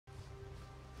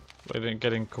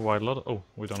getting quite a lot. Oh,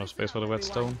 we don't have space for the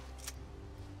whetstone.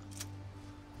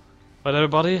 But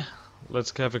everybody,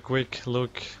 let's have a quick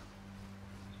look.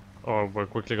 Or we're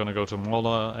quickly gonna go to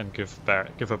Mola and give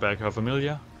her back her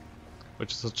familiar,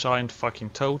 which is a giant fucking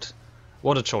toad.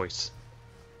 What a choice!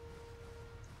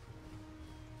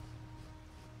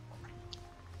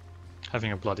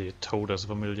 Having a bloody toad as a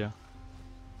familiar.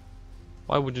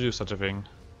 Why would you do such a thing?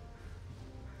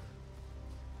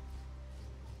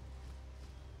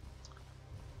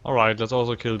 Alright, let's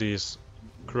also kill these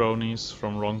cronies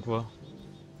from Rongwa.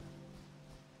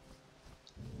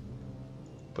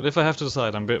 But if I have to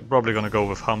decide, I'm probably gonna go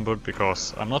with Humbert,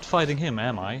 because I'm not fighting him,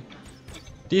 am I?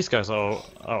 These guys are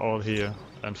all here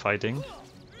and fighting.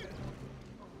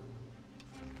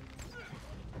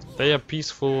 They are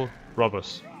peaceful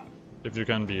robbers, if you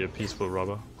can be a peaceful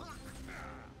robber.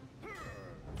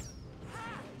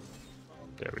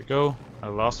 There we go,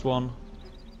 our last one.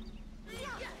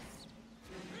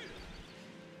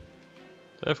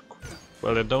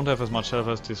 Well, they don't have as much health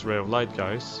as these Ray of Light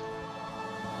guys.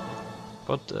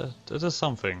 But it is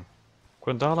something.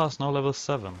 Gwendala is now level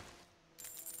 7.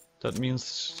 That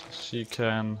means she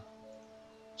can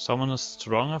summon a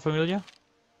stronger familiar?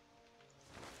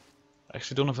 I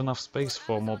actually don't have enough space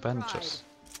for more benches.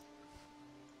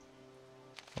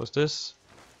 What's this?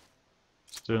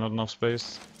 Still not enough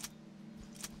space.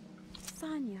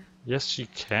 Sonia. Yes, she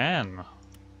can.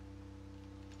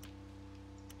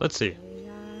 Let's see.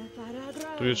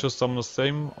 Do you just summon the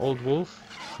same old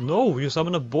wolf? No, you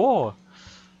summon a boar!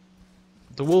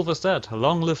 The wolf is dead.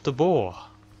 Long live the boar!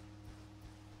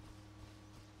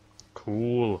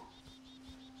 Cool.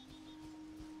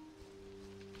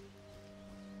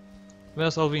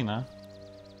 Where's Alvina?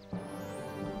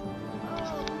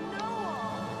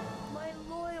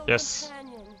 Yes.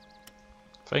 Companion.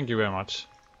 Thank you very much.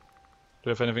 Do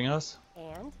you have anything else?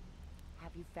 And?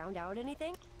 Have you found out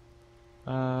anything?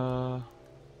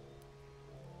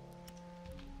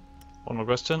 One more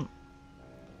question.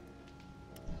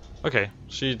 Okay,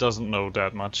 she doesn't know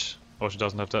that much, or she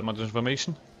doesn't have that much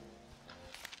information.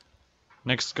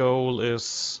 Next goal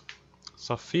is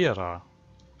Saphira.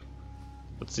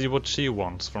 Let's see what she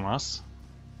wants from us.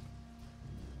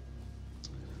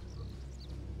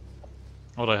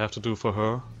 What I have to do for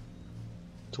her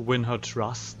to win her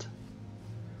trust.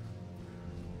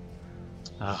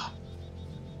 Ah.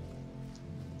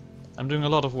 I'm doing a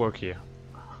lot of work here.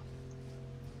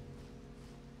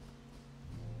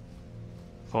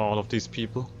 For all of these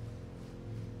people.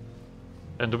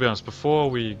 And to be honest, before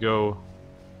we go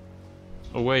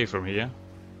away from here,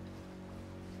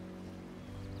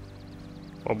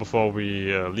 or before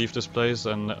we leave this place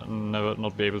and never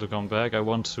not be able to come back, I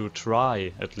want to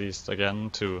try at least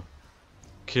again to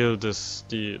kill this,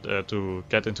 to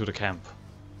get into the camp,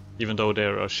 even though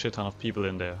there are a shit ton of people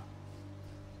in there.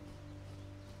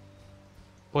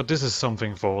 But this is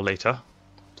something for later.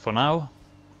 For now,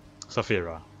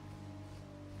 Saphira.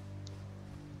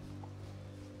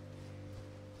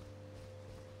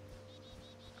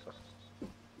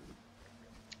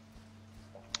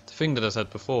 The thing that I said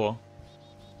before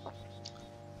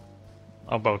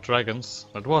about dragons,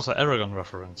 that was an Aragon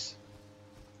reference.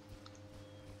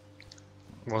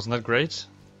 Wasn't that great?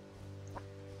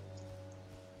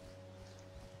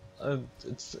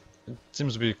 It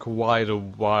seems to be quite a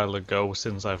while ago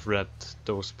since I've read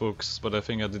those books, but I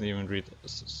think I didn't even read.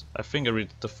 I think I read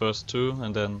the first two,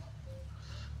 and then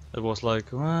it was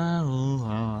like,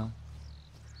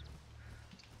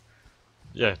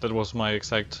 yeah, that was my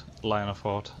exact line of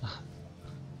thought.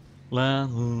 But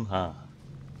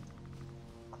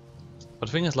the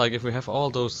thing is, like, if we have all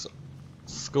those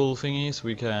skull thingies,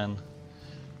 we can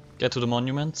get to the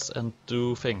monuments and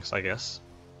do things, I guess.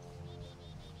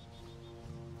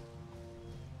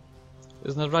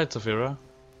 Isn't that right, Saphira?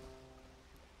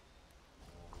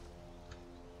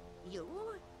 You?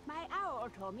 My owl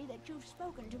told me that you've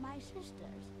spoken to my sisters.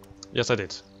 Yes, I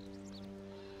did.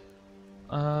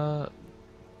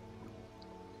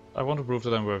 I want to prove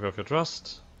that I'm worthy of your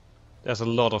trust. There's a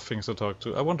lot of things to talk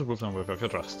to. I want to prove that I'm worthy of your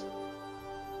trust.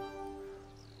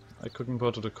 I cooking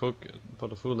pot to the cook,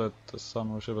 pot of food that the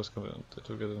sun worshippers come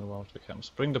to get in one of the camps.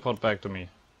 Bring the pot back to me.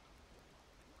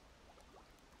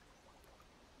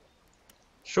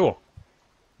 Sure.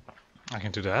 I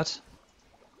can do that.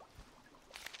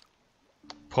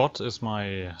 Pot is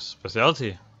my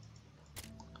specialty.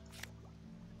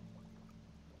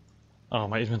 Oh,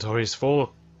 my inventory is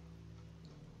full.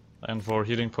 And for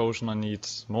healing potion I need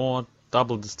more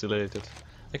double distillated.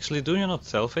 Actually, do you not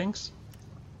sell things?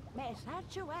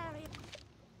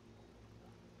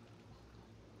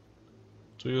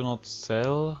 Do you not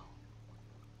sell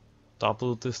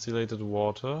double distillated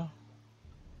water?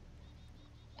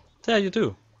 There you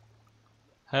do.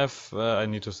 Have I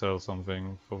need to sell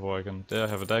something before I can. There I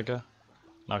have a dagger.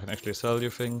 Now I can actually sell you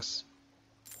things.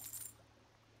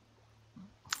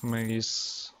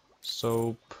 Mace,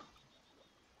 soap.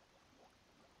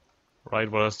 Right,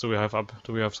 what else do we have up?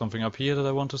 Do we have something up here that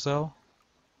I want to sell?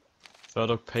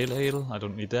 Furdock Pale Ale, I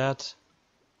don't need that.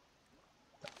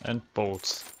 And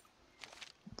bolts.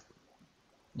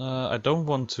 I don't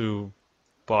want to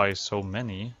buy so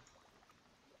many.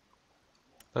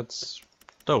 That's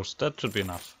those, that should be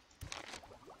enough.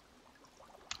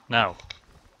 Now.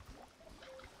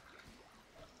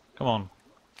 Come on.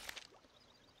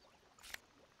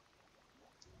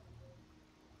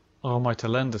 Oh, my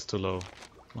talent is too low.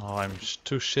 Oh, I'm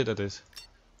too shit at it.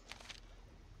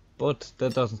 But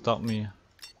that doesn't stop me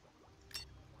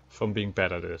from being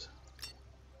bad at it.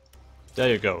 There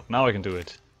you go, now I can do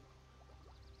it.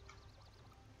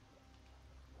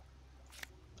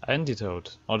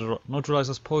 Antidote.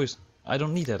 Neutralizes poison. I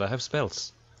don't need that, I have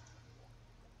spells.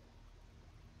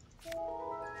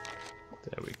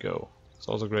 There we go. It's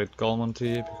also great Goldman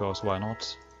tea, because why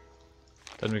not?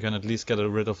 Then we can at least get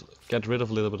rid of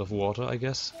a little bit of water, I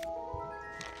guess.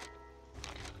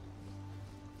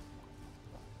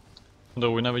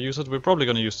 Though we never use it, we're probably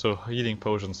gonna use the healing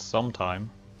potions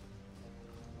sometime.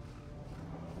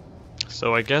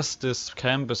 So I guess this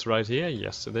camp is right here?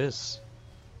 Yes, it is.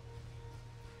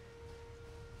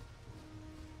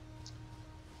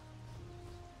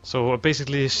 So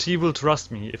basically she will trust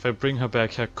me if I bring her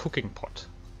back her cooking pot.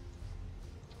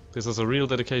 This is a real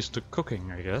dedication to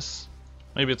cooking, I guess.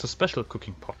 Maybe it's a special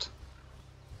cooking pot.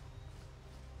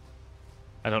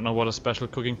 I don't know what a special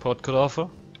cooking pot could offer.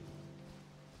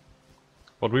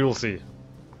 But we will see.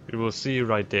 We will see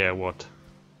right there what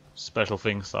special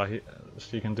things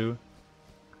she can do.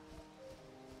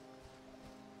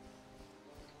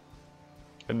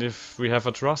 And if we have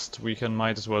a trust, we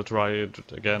might as well try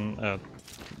it again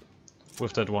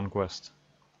with that one quest.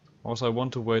 Also, I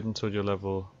want to wait until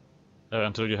you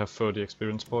until you have 30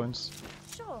 experience points.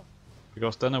 Sure.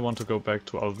 Because then I want to go back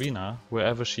to Alvina,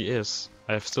 wherever she is.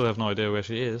 I still have no idea where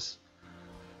she is.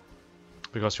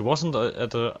 Because she wasn't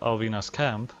at Alvina's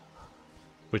camp,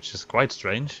 which is quite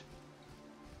strange.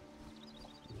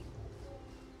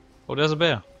 Oh, there's a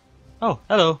bear. Oh,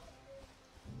 hello.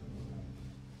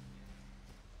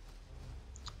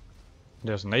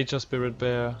 There's a nature spirit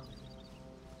bear.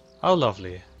 How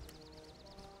lovely.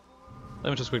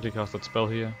 Let me just quickly cast that spell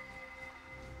here.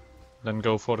 Then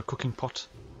go for the cooking pot.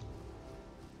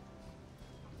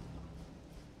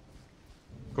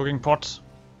 Cooking pot.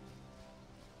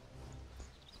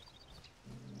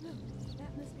 Look,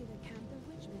 that must be the camp the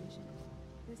witch mentioned.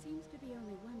 There seems to be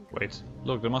only one guard. Wait,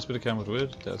 look, there must be the camp with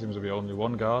witch. There seems to be only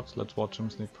one guard. Let's watch him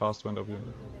sneak past the window.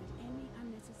 Prevent any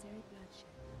unnecessary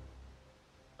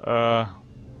bloodshed.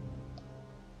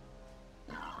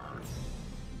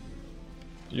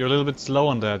 You're a little bit slow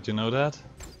on that, you know that?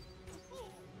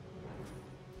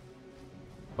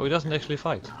 Oh, he doesn't actually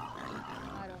fight.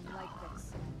 I don't like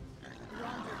this.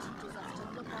 Roger teaches us to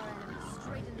look our enemies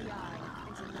straight in the eye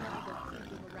and to never go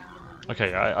creeping around in the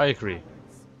Okay, I agree.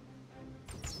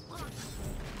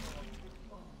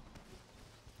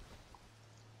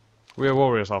 We are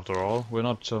warriors after all, we're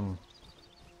not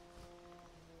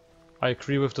I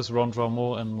agree with this Rondra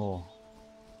more and more.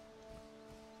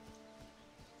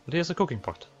 But here's a cooking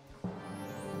pot.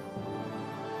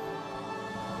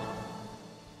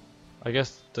 I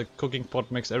guess the cooking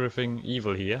pot makes everything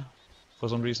evil here, for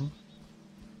some reason.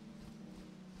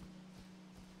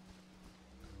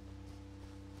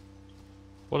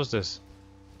 What is this?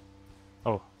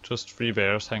 Oh, just 3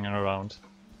 bears hanging around.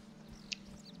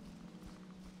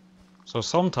 So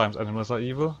sometimes animals are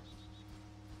evil,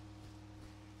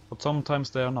 but sometimes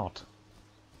they are not.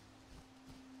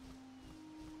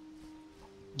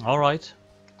 Alright.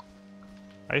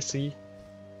 I see.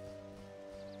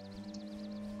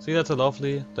 See, that's a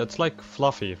lovely... That's like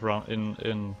Fluffy from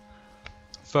in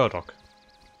Furdock.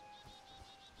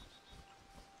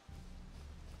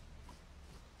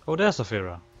 Oh, there's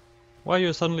Saphira. Why are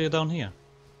you suddenly down here?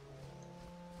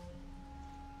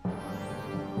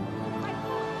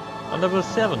 On level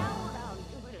 7. You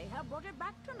really have brought it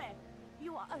back to me.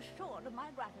 You are assured of my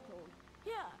gratitude.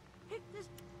 Here, take this.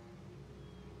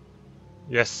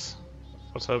 Yes.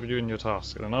 Let's help you in your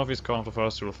task. In the northeast corner of the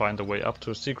forest you will find a way up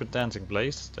to a secret dancing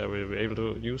place. There we will be able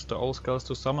to use the old skulls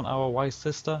to summon our wise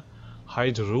sister,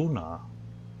 Hydruna.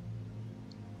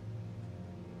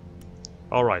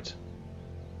 Alright.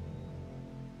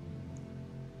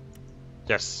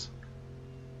 Yes.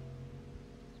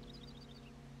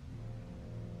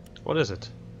 What is it?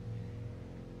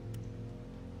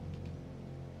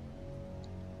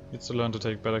 Needs to learn to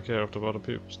take better care of the water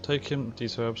pupils. Take him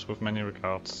these herbs with many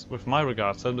regards. With my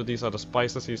regards, tell him that these are the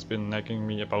spices he's been nagging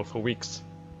me about for weeks.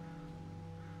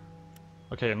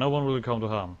 Okay, no one will come to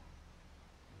harm.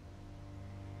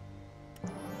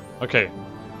 Okay.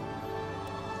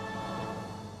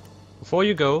 Before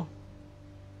you go...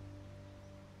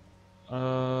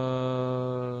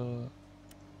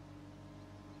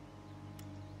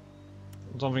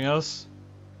 something else?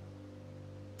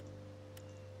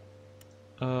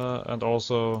 And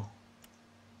also...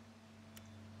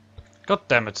 God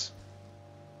damn it!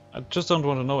 I just don't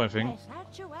want to know anything. My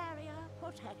sanctuary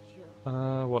protect you.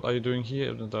 What are you doing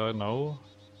here? No.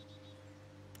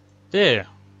 There!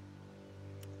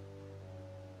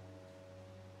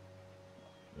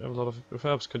 You have a lot of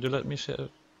verbs. Could you let me share?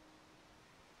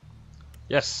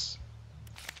 Yes!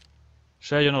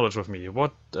 Share your knowledge with me.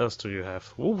 What else do you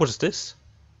have? Ooh, what is this?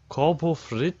 Corpo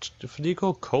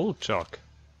Frigo Cold Shock.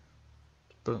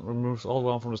 Removes all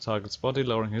warmth from the target's body,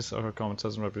 lowering his or her common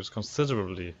sense and reputation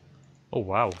considerably. Oh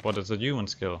wow, what is a human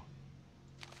skill?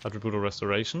 Attribute of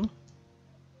Restoration.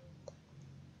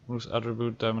 Removes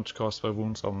attribute damage caused by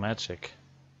wounds or magic.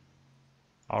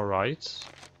 Alright.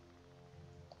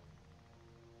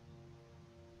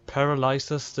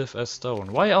 Paralyzes stiff as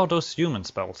stone. Why are those human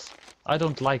spells? I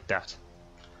don't like that.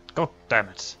 God damn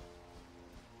it.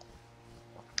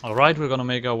 Alright, we're gonna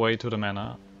make our way to the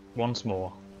manor once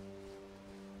more.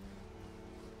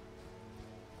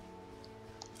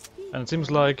 And it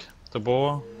seems like the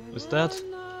boar is dead.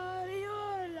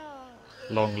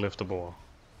 Long live the boar.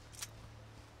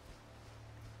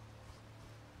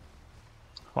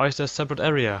 Why is there a separate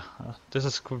area? This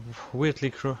is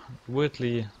weirdly...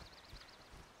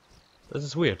 This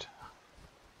is weird.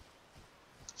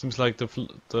 Seems like the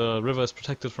river is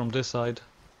protected from this side.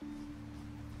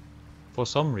 For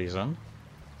some reason.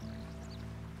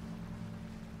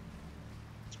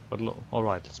 But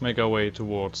alright, let's make our way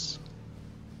towards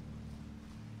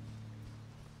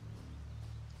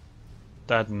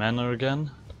that manor again.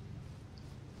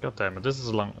 God damn it,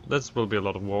 this will be a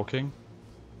lot of walking.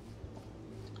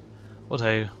 But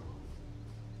hey,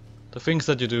 the things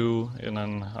that you do in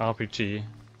an RPG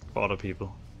for other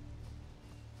people.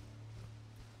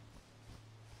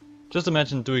 Just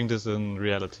imagine doing this in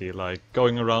reality, like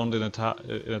going around in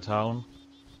a town,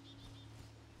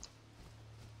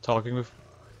 talking with...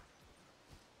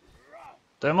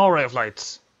 There are more ray of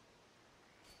lights!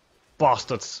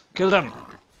 Bastards! Kill them!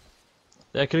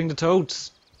 They're killing the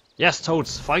toads! Yes,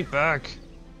 toads, fight back!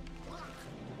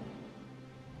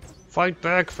 Fight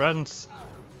back, friends!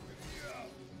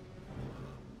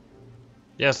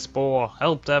 Yes, boar,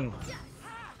 help them!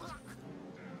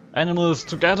 Animals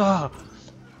together!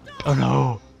 Oh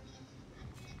no!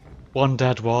 One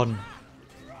dead one!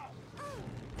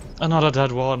 Another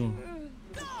dead one!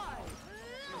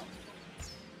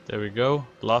 There we go,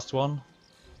 last one.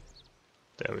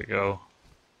 There we go.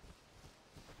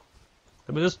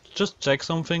 Let me just check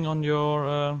something on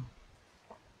your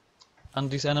on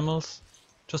these animals.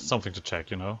 Just something to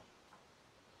check, you know.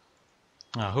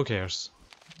 Ah, who cares?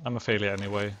 I'm a failure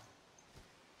anyway.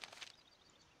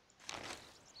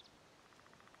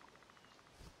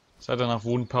 Said enough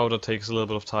wound powder takes a little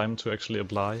bit of time to actually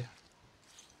apply.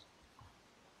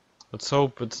 Let's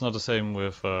hope it's not the same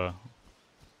with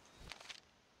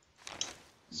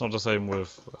it's not the same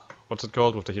with what's it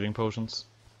called, with the healing potions.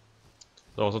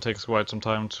 It also takes quite some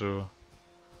time to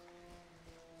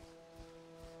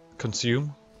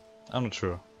consume. I'm not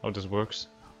sure how this works.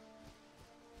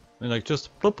 I mean, like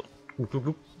just bloop, bloop, bloop,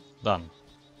 bloop, done.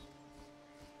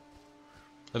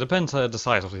 It depends on the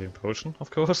size of the healing potion, of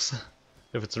course.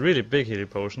 If it's a really big healing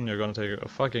potion, you're gonna take a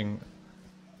fucking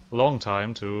long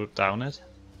time to down it,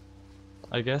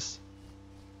 I guess.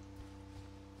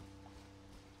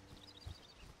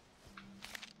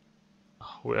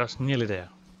 We are nearly there.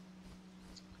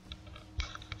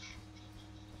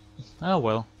 Oh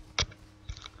well.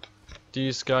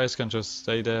 These guys can just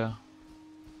stay there.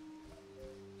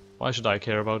 Why should I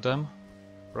care about them?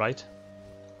 Right?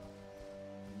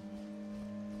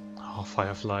 Oh,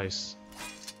 fireflies.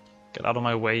 Get out of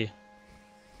my way.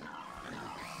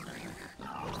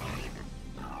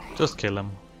 Just kill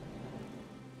him.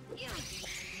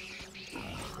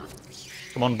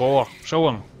 Come on, boar, show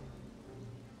him.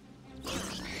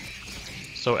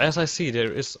 So as I see,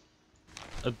 there is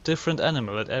a different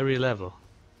animal at every level.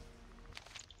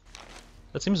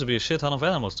 That seems to be a shit ton of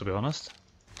animals, to be honest.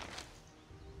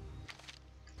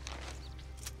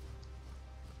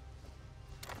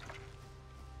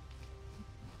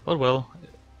 But well,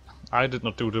 I did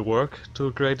not do the work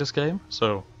to create this game,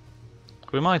 so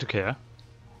who am I to care?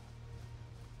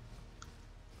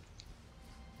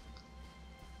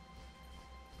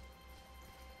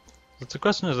 The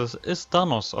question is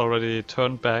Thanos already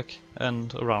turned back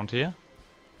and around here?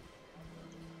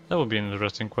 That would be an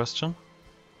interesting question.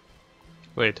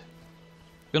 Wait,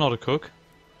 you're not a cook?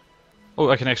 Oh,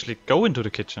 I can actually go into the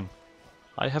kitchen.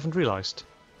 I haven't realized.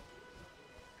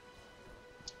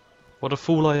 What a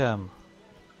fool I am.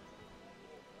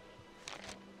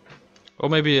 Or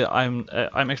maybe I'm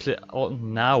actually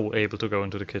now able to go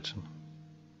into the kitchen.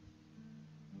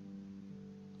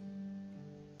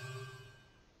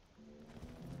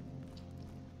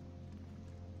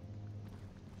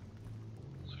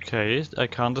 Okay, I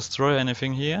can't destroy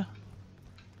anything here.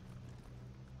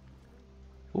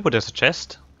 Oh, but there's a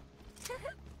chest.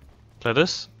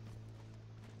 Gladys?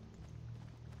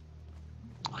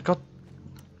 I got...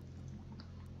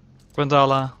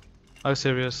 Gwendala, are you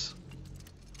serious?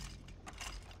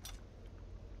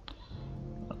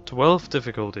 12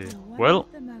 difficulty. Well,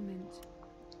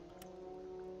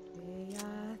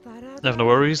 have no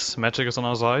worries, magic is on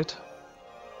our side.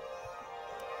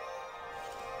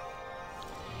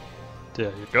 There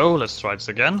you go, let's try this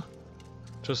again.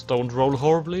 Just don't roll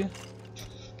horribly.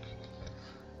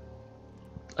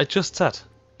 I just said,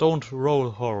 don't roll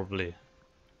horribly.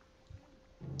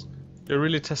 You're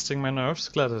really testing my nerves,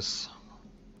 Gladys.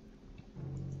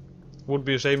 Would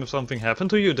be a shame if something happened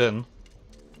to you then.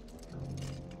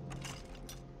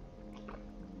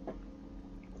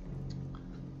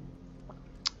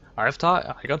 I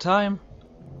got time.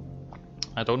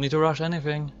 I don't need to rush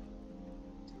anything.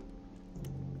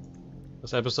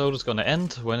 This episode is gonna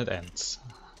end when it ends.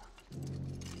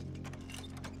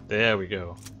 There we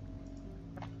go.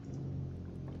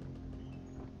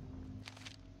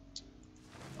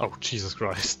 Oh, Jesus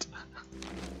Christ.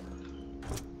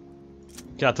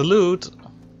 Got the loot.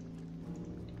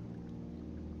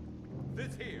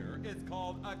 This here is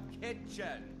called a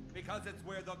kitchen because it's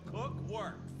where the cook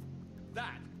works.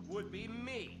 That would be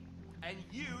me. And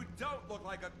you don't look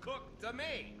like a cook to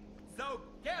me. So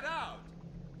get out.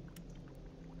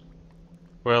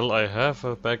 Well, I have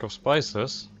a bag of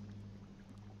spices.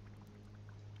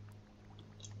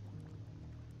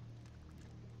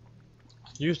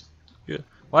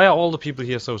 Why are all the people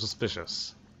here so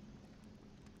suspicious?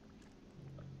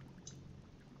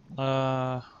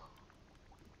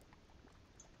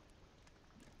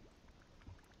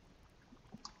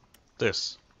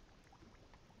 This.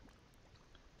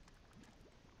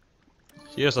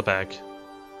 Here's a bag.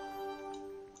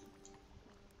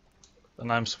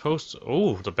 And I'm supposed to...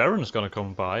 Oh, the Baron is gonna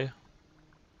come by.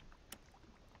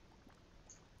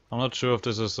 I'm not sure if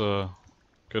this is a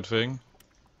good thing.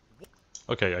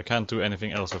 Okay, I can't do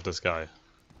anything else with this guy.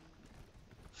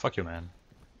 Fuck you, man.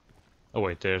 Oh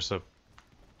wait, there's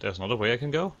another way I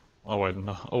can go? Oh wait,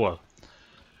 no. Oh well.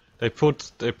 They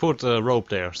put a rope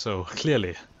there, so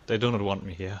clearly they do not want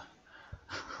me here.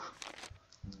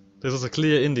 This is a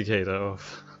clear indicator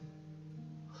of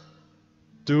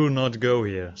do not go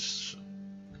here.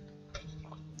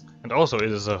 And also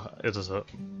it is a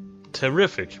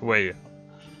terrific way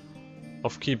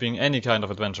of keeping any kind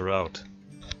of adventure out.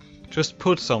 Just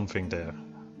put something there.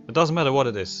 It doesn't matter what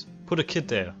it is. Put a kid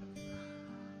there.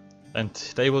 And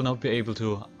they will not be able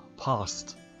to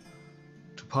pass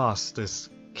this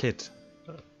kid.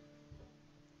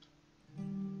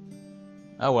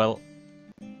 Oh well.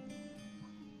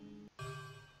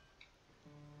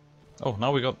 Oh,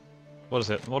 now we got... What is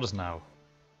it? What is now?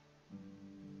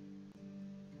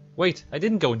 Wait, I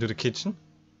didn't go into the kitchen.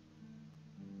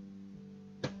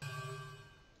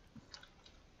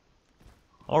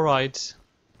 Alright.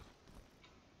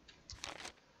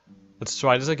 Let's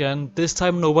try this again. This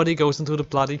time nobody goes into the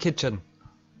bloody kitchen.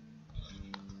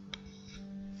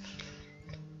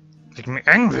 Make me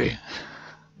angry.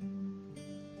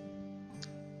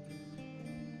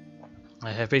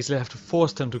 I basically have to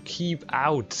force them to keep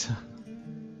out.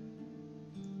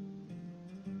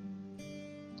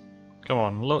 Come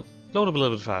on, load up a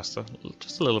little bit faster.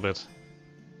 Just a little bit.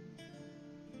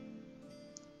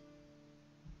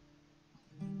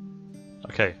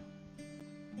 Okay.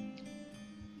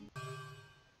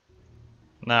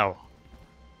 Now.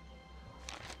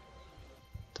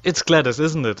 It's Gladys,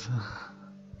 isn't it?